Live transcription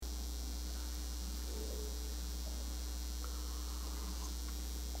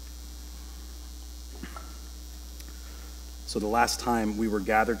So the last time we were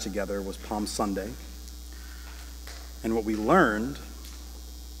gathered together was Palm Sunday. And what we learned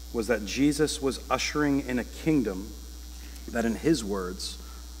was that Jesus was ushering in a kingdom that, in his words,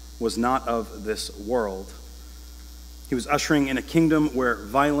 was not of this world. He was ushering in a kingdom where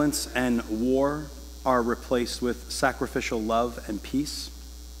violence and war are replaced with sacrificial love and peace.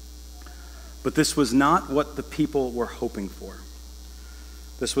 But this was not what the people were hoping for.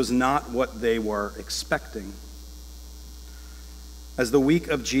 This was not what they were expecting. As the week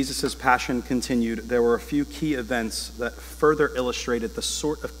of Jesus' passion continued, there were a few key events that further illustrated the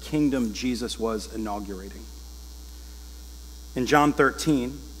sort of kingdom Jesus was inaugurating. In John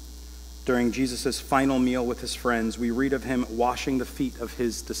 13, during Jesus' final meal with his friends, we read of him washing the feet of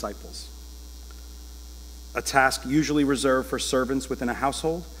his disciples, a task usually reserved for servants within a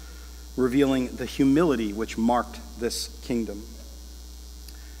household, revealing the humility which marked this kingdom.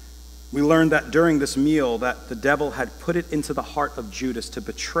 We learned that during this meal that the devil had put it into the heart of Judas to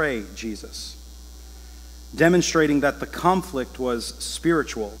betray Jesus, demonstrating that the conflict was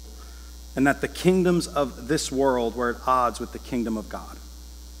spiritual and that the kingdoms of this world were at odds with the kingdom of God.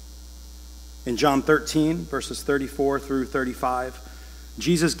 In John 13, verses 34 through 35,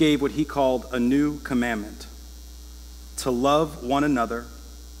 Jesus gave what he called a new commandment: to love one another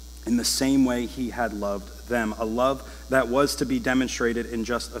in the same way he had loved them, a love that was to be demonstrated in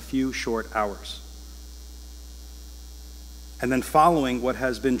just a few short hours. And then following what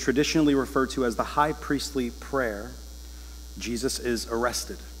has been traditionally referred to as the high priestly prayer, Jesus is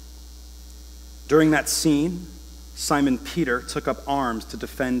arrested. During that scene, Simon Peter took up arms to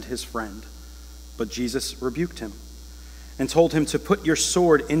defend his friend, but Jesus rebuked him and told him to put your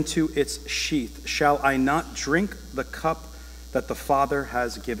sword into its sheath. Shall I not drink the cup that the Father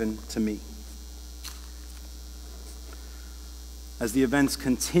has given to me? As the events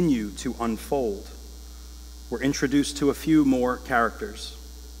continue to unfold, we're introduced to a few more characters.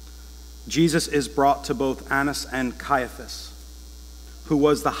 Jesus is brought to both Annas and Caiaphas, who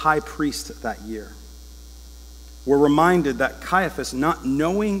was the high priest that year. We're reminded that Caiaphas, not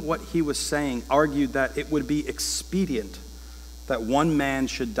knowing what he was saying, argued that it would be expedient that one man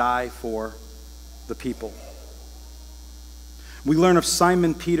should die for the people. We learn of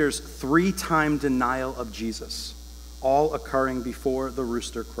Simon Peter's 3-time denial of Jesus, all occurring before the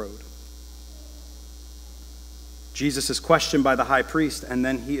rooster crowed. Jesus is questioned by the high priest, and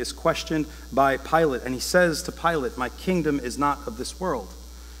then he is questioned by Pilate. And he says to Pilate, "My kingdom is not of this world.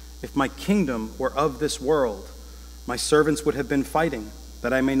 If my kingdom were of this world, my servants would have been fighting,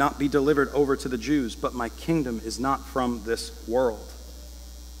 that I may not be delivered over to the Jews. But my kingdom is not from this world."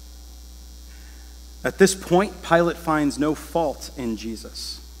 At this point, Pilate finds no fault in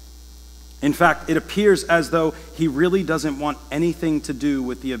Jesus. In fact, it appears as though he really doesn't want anything to do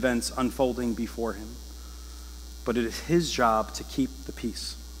with the events unfolding before him. But it is his job to keep the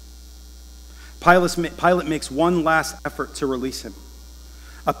peace. Pilate makes one last effort to release him,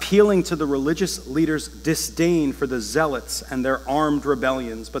 appealing to the religious leaders' disdain for the zealots and their armed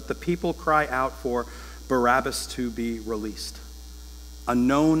rebellions. But the people cry out for Barabbas to be released, a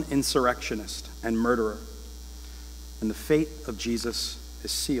known insurrectionist and murderer. And the fate of Jesus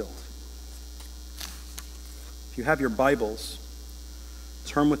is sealed. If you have your Bibles,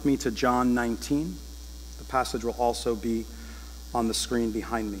 turn with me to John 19. The passage will also be on the screen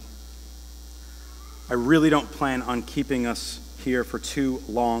behind me. I really don't plan on keeping us here for too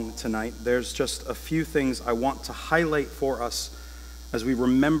long tonight. There's just a few things I want to highlight for us as we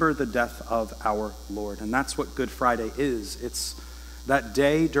remember the death of our Lord. And that's what Good Friday is. It's that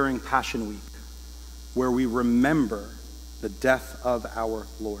day during Passion Week where we remember the death of our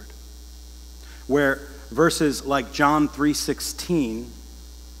Lord, where verses like John 3:16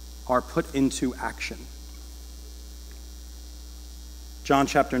 are put into action. John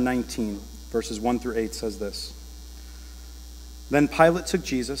chapter 19, verses 1 through 8 says this: "Then Pilate took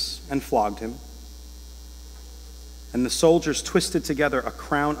Jesus and flogged him, and the soldiers twisted together a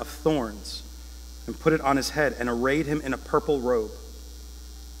crown of thorns and put it on his head and arrayed him in a purple robe.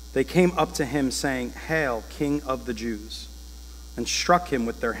 They came up to him saying, 'Hail, King of the Jews,' and struck him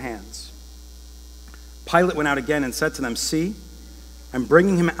with their hands. Pilate went out again and said to them, 'See, I'm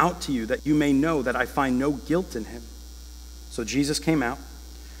bringing him out to you that you may know that I find no guilt in him.' So Jesus came out,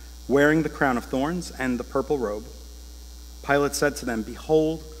 wearing the crown of thorns and the purple robe. Pilate said to them,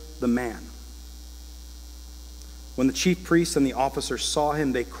 'Behold the man.' When the chief priests and the officers saw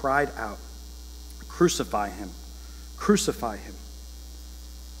him, they cried out, 'Crucify him! Crucify him!'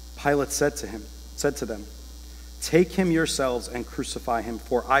 Pilate said to them, 'Take him yourselves and crucify him,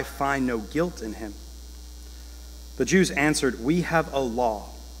 for I find no guilt in him.' The Jews answered, 'We have a law,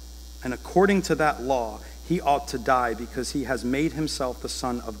 and according to that law, he ought to die because he has made himself the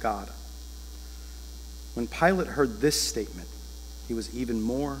Son of God. When Pilate heard this statement, he was even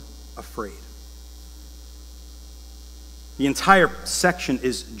more afraid. The entire section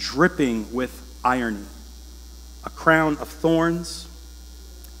is dripping with irony. A crown of thorns,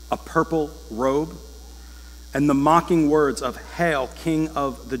 a purple robe, and the mocking words of "Hail, King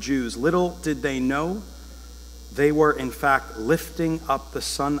of the Jews." Little did they know, they were in fact lifting up the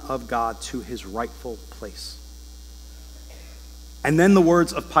Son of God to his rightful place. And then the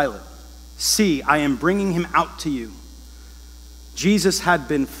words of Pilate, "See, I am bringing him out to you." Jesus had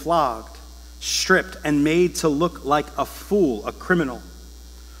been flogged, stripped, and made to look like a fool, a criminal.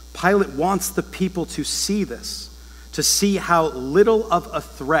 Pilate wants the people to see this, to see how little of a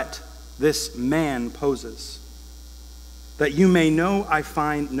threat this man poses. "That you may know I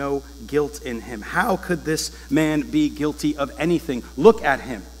find no guilt in him." How could this man be guilty of anything? Look at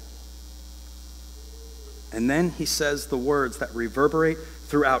him. And then he says the words that reverberate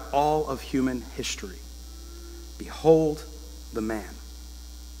throughout all of human history. "Behold the man."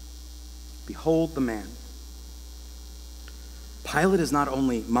 Behold the man. Pilate is not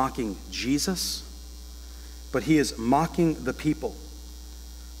only mocking Jesus, but he is mocking the people.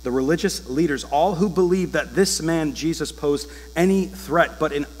 The religious leaders, all who believed that this man, Jesus, posed any threat.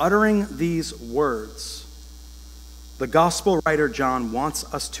 But in uttering these words, the gospel writer John wants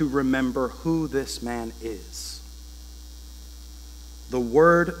us to remember who this man is. The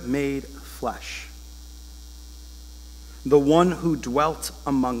Word made flesh. The one who dwelt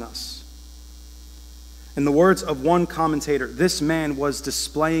among us. In the words of one commentator, this man was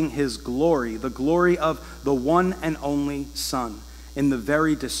displaying his glory, the glory of the one and only Son, in the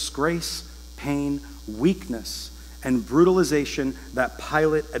very disgrace, pain, weakness, and brutalization that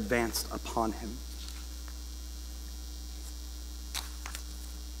Pilate advanced upon him.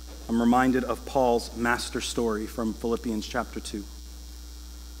 I'm reminded of Paul's master story from Philippians chapter 2.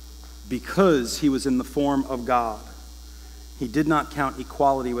 Because he was in the form of God, he did not count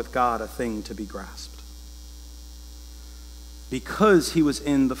equality with God a thing to be grasped. Because he was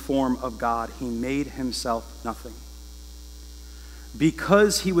in the form of God, he made himself nothing.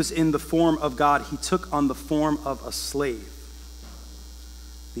 Because he was in the form of God, he took on the form of a slave.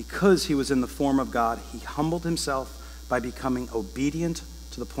 Because he was in the form of God, he humbled himself by becoming obedient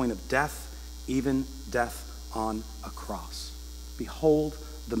to the point of death, even death on a cross. Behold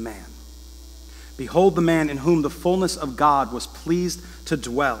the man. Behold the man in whom the fullness of God was pleased to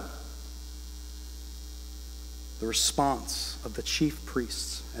dwell. The response of the chief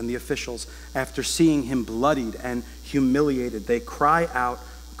priests and the officials after seeing him bloodied and humiliated, they cry out,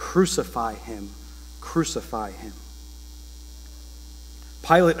 "Crucify him, crucify him."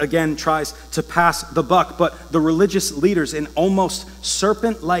 Pilate again tries to pass the buck, but the religious leaders in almost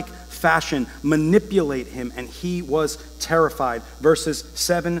serpent-like fashion manipulate him, and he was terrified. Verses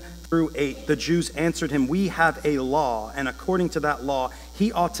 7 through 8, the Jews answered him, "We have a law, and according to that law,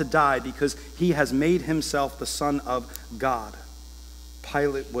 he ought to die because he has made himself the Son of God."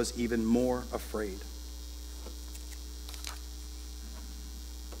 Pilate was even more afraid.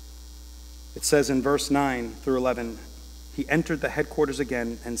 It says in verse 9 through 11, he entered the headquarters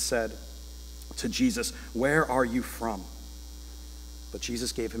again and said to Jesus, "Where are you from?" But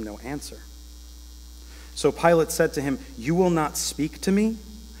Jesus gave him no answer. So Pilate said to him, "You will not speak to me?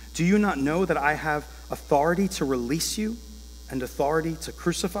 Do you not know that I have authority to release you and authority to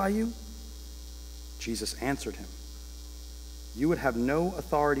crucify you?" Jesus answered him, "You would have no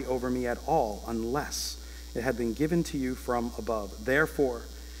authority over me at all unless it had been given to you from above. Therefore,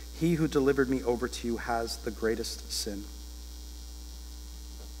 he who delivered me over to you has the greatest sin."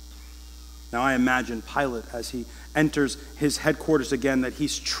 Now I imagine Pilate, as he enters his headquarters again, that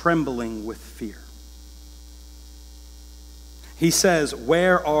he's trembling with fear. He says,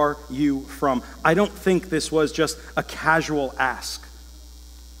 "Where are you from?" I don't think this was just a casual ask.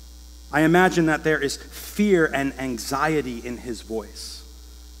 I imagine that there is fear and anxiety in his voice.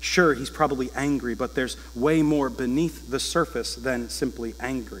 Sure, he's probably angry, but there's way more beneath the surface than simply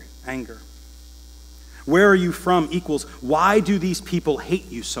anger. Where are you from equals, why do these people hate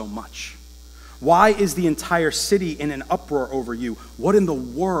you so much? Why is the entire city in an uproar over you? What in the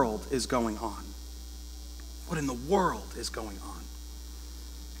world is going on? What in the world is going on?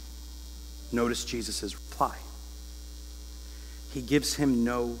 Notice Jesus' reply. He gives him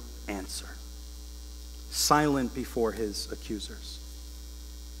no answer. Silent before his accusers.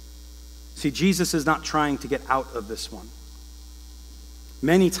 See, Jesus is not trying to get out of this one.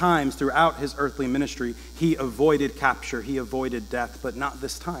 Many times throughout his earthly ministry, he avoided capture, he avoided death, but not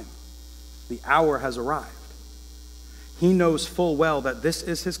this time. The hour has arrived. He knows full well that this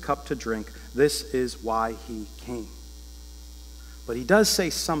is his cup to drink, This is why he came. But he does say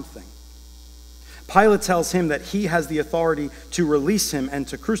something. Pilate tells him that he has the authority to release him and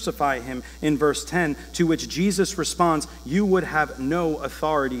to crucify him in verse 10, to which Jesus responds, "You would have no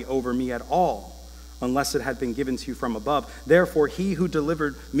authority over me at all, unless it had been given to you from above. Therefore, he who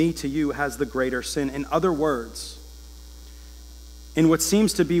delivered me to you has the greater sin." In other words, in what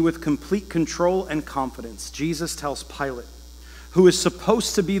seems to be with complete control and confidence, Jesus tells Pilate, who is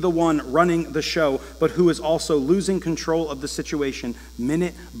supposed to be the one running the show, but who is also losing control of the situation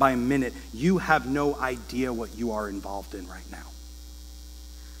minute by minute, "You have no idea what you are involved in right now.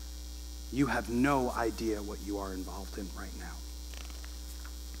 You have no idea what you are involved in right now."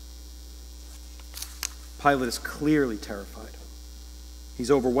 Pilate is clearly terrified. He's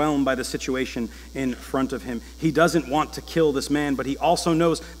overwhelmed by the situation in front of him. He doesn't want to kill this man, but he also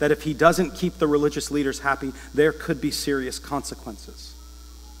knows that if he doesn't keep the religious leaders happy, there could be serious consequences.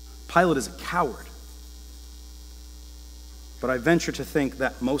 Pilate is a coward. But I venture to think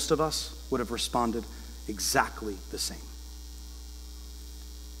that most of us would have responded exactly the same.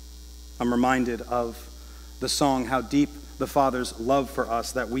 I'm reminded of the song, "How Deep the Father's Love for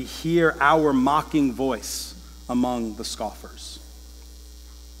Us," that we hear our mocking voice among the scoffers.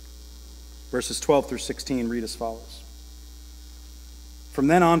 Verses 12 through 16 read as follows. "From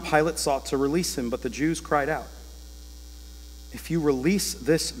then on, Pilate sought to release him, but the Jews cried out, 'If you release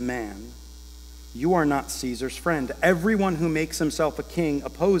this man, you are not Caesar's friend. Everyone who makes himself a king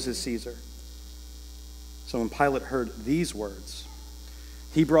opposes Caesar.' So when Pilate heard these words,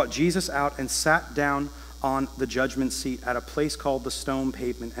 he brought Jesus out and sat down on the judgment seat at a place called the Stone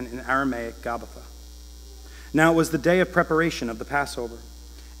Pavement, and in Aramaic, Gabbatha. Now it was the day of preparation of the Passover.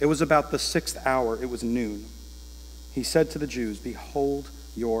 It was about the 6th hour. It was noon. He said to the Jews, 'Behold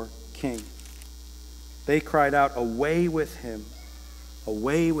your king.' They cried out, 'Away with him!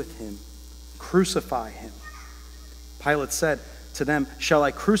 Away with him! Crucify him!' Pilate said to them, 'Shall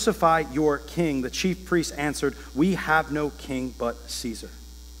I crucify your king?' The chief priests answered, 'We have no king but Caesar.'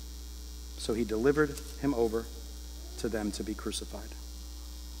 So he delivered him over to them to be crucified.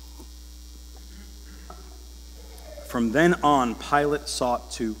 From then on, Pilate sought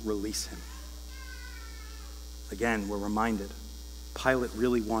to release him. Again, we're reminded, Pilate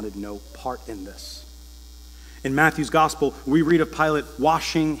really wanted no part in this. In Matthew's gospel, we read of Pilate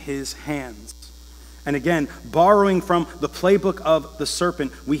washing his hands. And again, borrowing from the playbook of the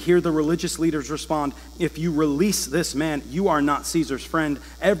serpent, we hear the religious leaders respond, "If you release this man, you are not Caesar's friend.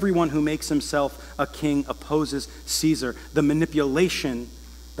 Everyone who makes himself a king opposes Caesar." The manipulation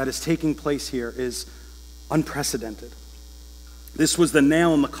that is taking place here is unprecedented. This was the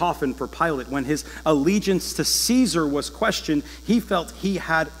nail in the coffin for Pilate. When his allegiance to Caesar was questioned, he felt he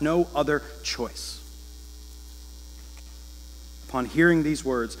had no other choice. Upon hearing these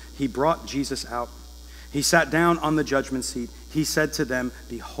words, he brought Jesus out. He sat down on the judgment seat. He said to them,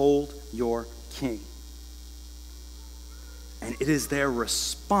 "Behold your king." And it is their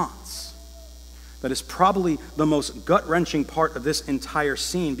response that is probably the most gut-wrenching part of this entire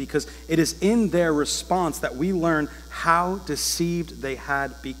scene, because it is in their response that we learn how deceived they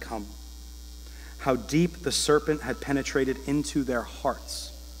had become, how deep the serpent had penetrated into their hearts.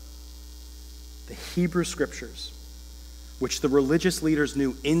 The Hebrew Scriptures, which the religious leaders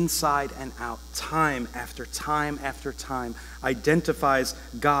knew inside and out, time after time after time, identifies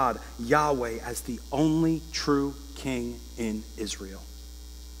God, Yahweh, as the only true king in Israel.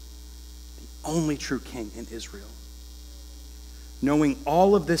 Only true king in Israel. Knowing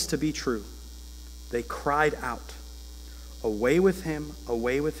all of this to be true, they cried out, away with him,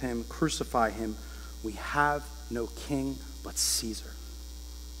 crucify him. We have no king but Caesar."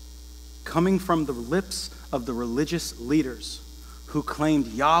 Coming from the lips of the religious leaders who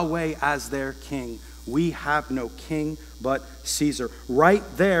claimed Yahweh as their king, we have no king but Caesar. Right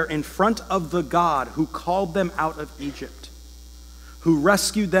there in front of the God who called them out of Egypt, who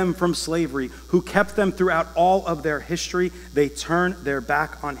rescued them from slavery, who kept them throughout all of their history, they turned their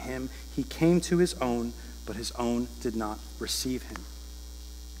back on him. He came to his own, but his own did not receive him.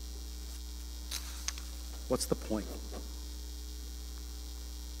 What's the point?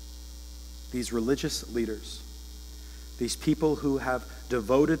 These religious leaders, these people who have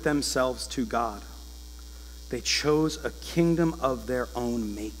devoted themselves to God, they chose a kingdom of their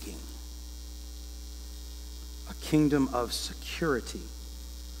own making. A kingdom of security,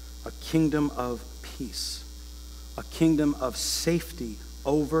 a kingdom of peace, a kingdom of safety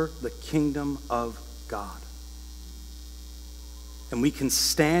over the kingdom of God. And we can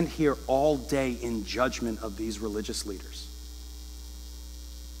stand here all day in judgment of these religious leaders.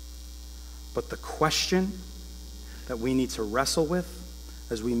 But the question that we need to wrestle with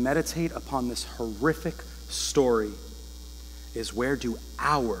as we meditate upon this horrific story is, where do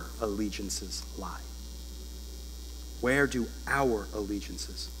our allegiances lie? Where do our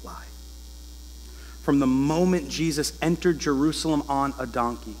allegiances lie? From the moment Jesus entered Jerusalem on a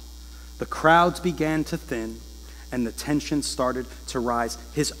donkey, the crowds began to thin and the tension started to rise.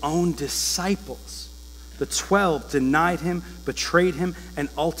 His own disciples, the 12, denied him, betrayed him, and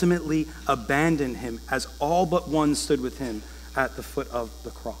ultimately abandoned him as all but one stood with him at the foot of the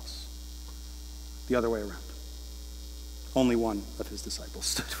cross. The other way around. Only one of his disciples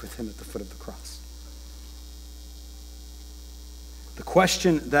stood with him at the foot of the cross. The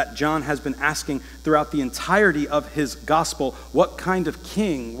question that John has been asking throughout the entirety of his gospel: what kind of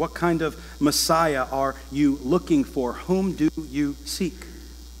king, what kind of Messiah are you looking for? Whom do you seek?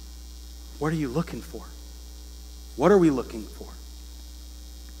 What are you looking for? What are we looking for?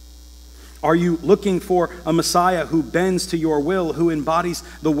 Are you looking for a Messiah who bends to your will, who embodies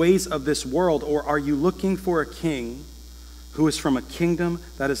the ways of this world? Or are you looking for a king who is from a kingdom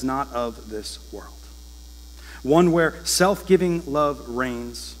that is not of this world? One where self-giving love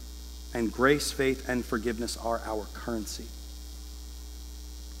reigns and grace, faith, and forgiveness are our currency.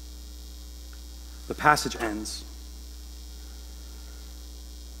 The passage ends.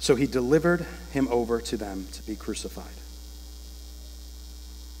 So he delivered him over to them to be crucified.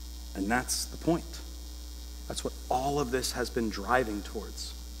 And that's the point. That's what all of this has been driving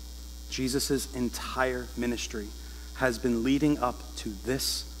towards. Jesus' entire ministry has been leading up to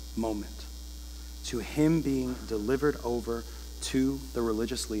this moment, to him being delivered over to the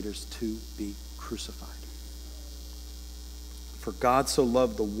religious leaders to be crucified. For God so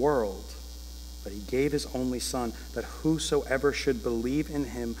loved the world that he gave his only Son, that whosoever should believe in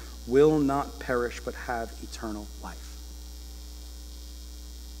him will not perish but have eternal life.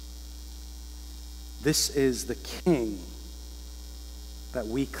 This is the King that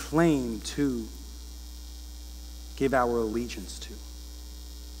we claim to give our allegiance to.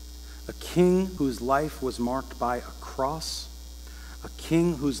 A king whose life was marked by a cross, a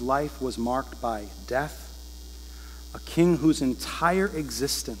king whose life was marked by death, a king whose entire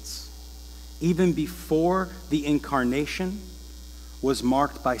existence, even before the incarnation, was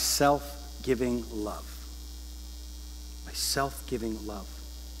marked by self-giving love. By self-giving love.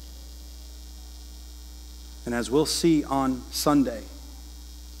 And as we'll see on Sunday,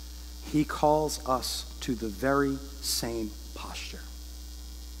 he calls us to the very same posture.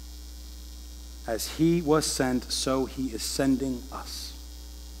 As he was sent, so he is sending us.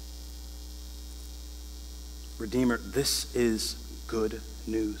 Redeemer, this is good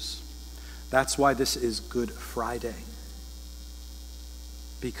news. That's why this is Good Friday.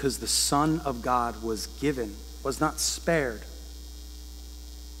 Because the Son of God was given, was not spared,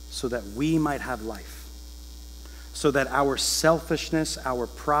 so that we might have life. So that our selfishness, our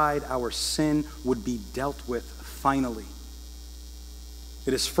pride, our sin would be dealt with finally.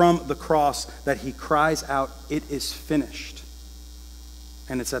 It is from the cross that he cries out, "It is finished."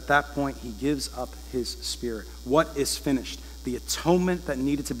 And it's at that point he gives up his spirit. What is finished? The atonement that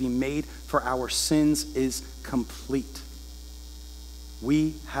needed to be made for our sins is complete.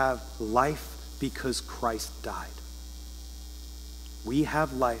 We have life because Christ died. We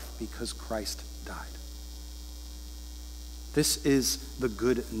have life because Christ died. This is the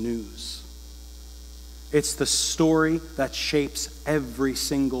good news. It's the story that shapes every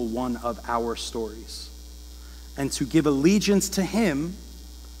single one of our stories. And to give allegiance to him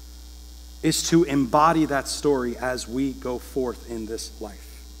is to embody that story as we go forth in this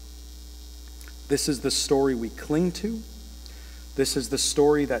life. This is the story we cling to. This is the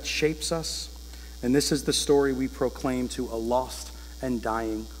story that shapes us. And this is the story we proclaim to a lost and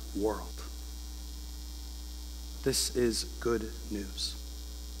dying world. This is good news.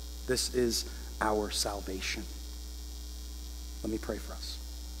 This is our salvation. Let me pray for us.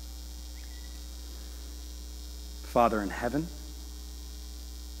 Father in heaven,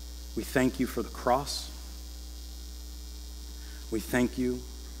 we thank you for the cross. We thank you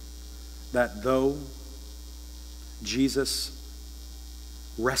that though Jesus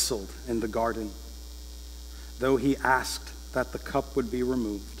wrestled in the garden, though he asked that the cup would be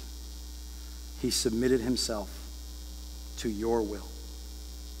removed, he submitted himself to your will.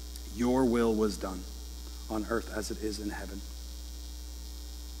 Your will was done on earth as it is in heaven.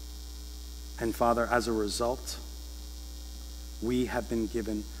 And Father, as a result, we have been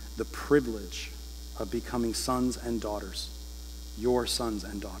given the privilege of becoming sons and daughters, your sons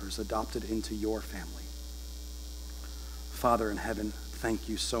and daughters, adopted into your family. Father in heaven, thank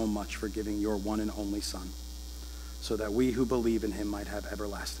you so much for giving your one and only Son, so that we who believe in him might have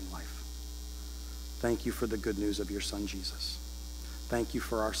everlasting life. Thank you for the good news of your Son, Jesus. Thank you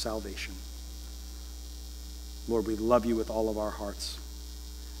for our salvation. Lord, we love you with all of our hearts.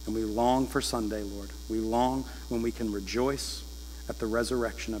 And we long for Sunday, Lord. We long when we can rejoice at the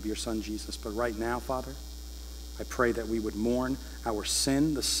resurrection of your Son, Jesus. But right now, Father, I pray that we would mourn our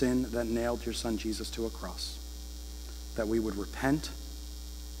sin, the sin that nailed your Son, Jesus, to a cross. That we would repent,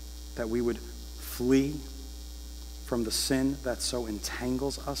 that we would flee from the sin that so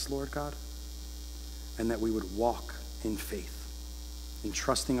entangles us, Lord God, and that we would walk in faith,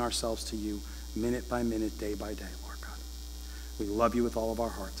 entrusting ourselves to you minute by minute, day by day, Lord God. We love you with all of our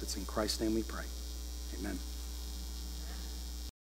hearts. It's in Christ's name we pray. Amen.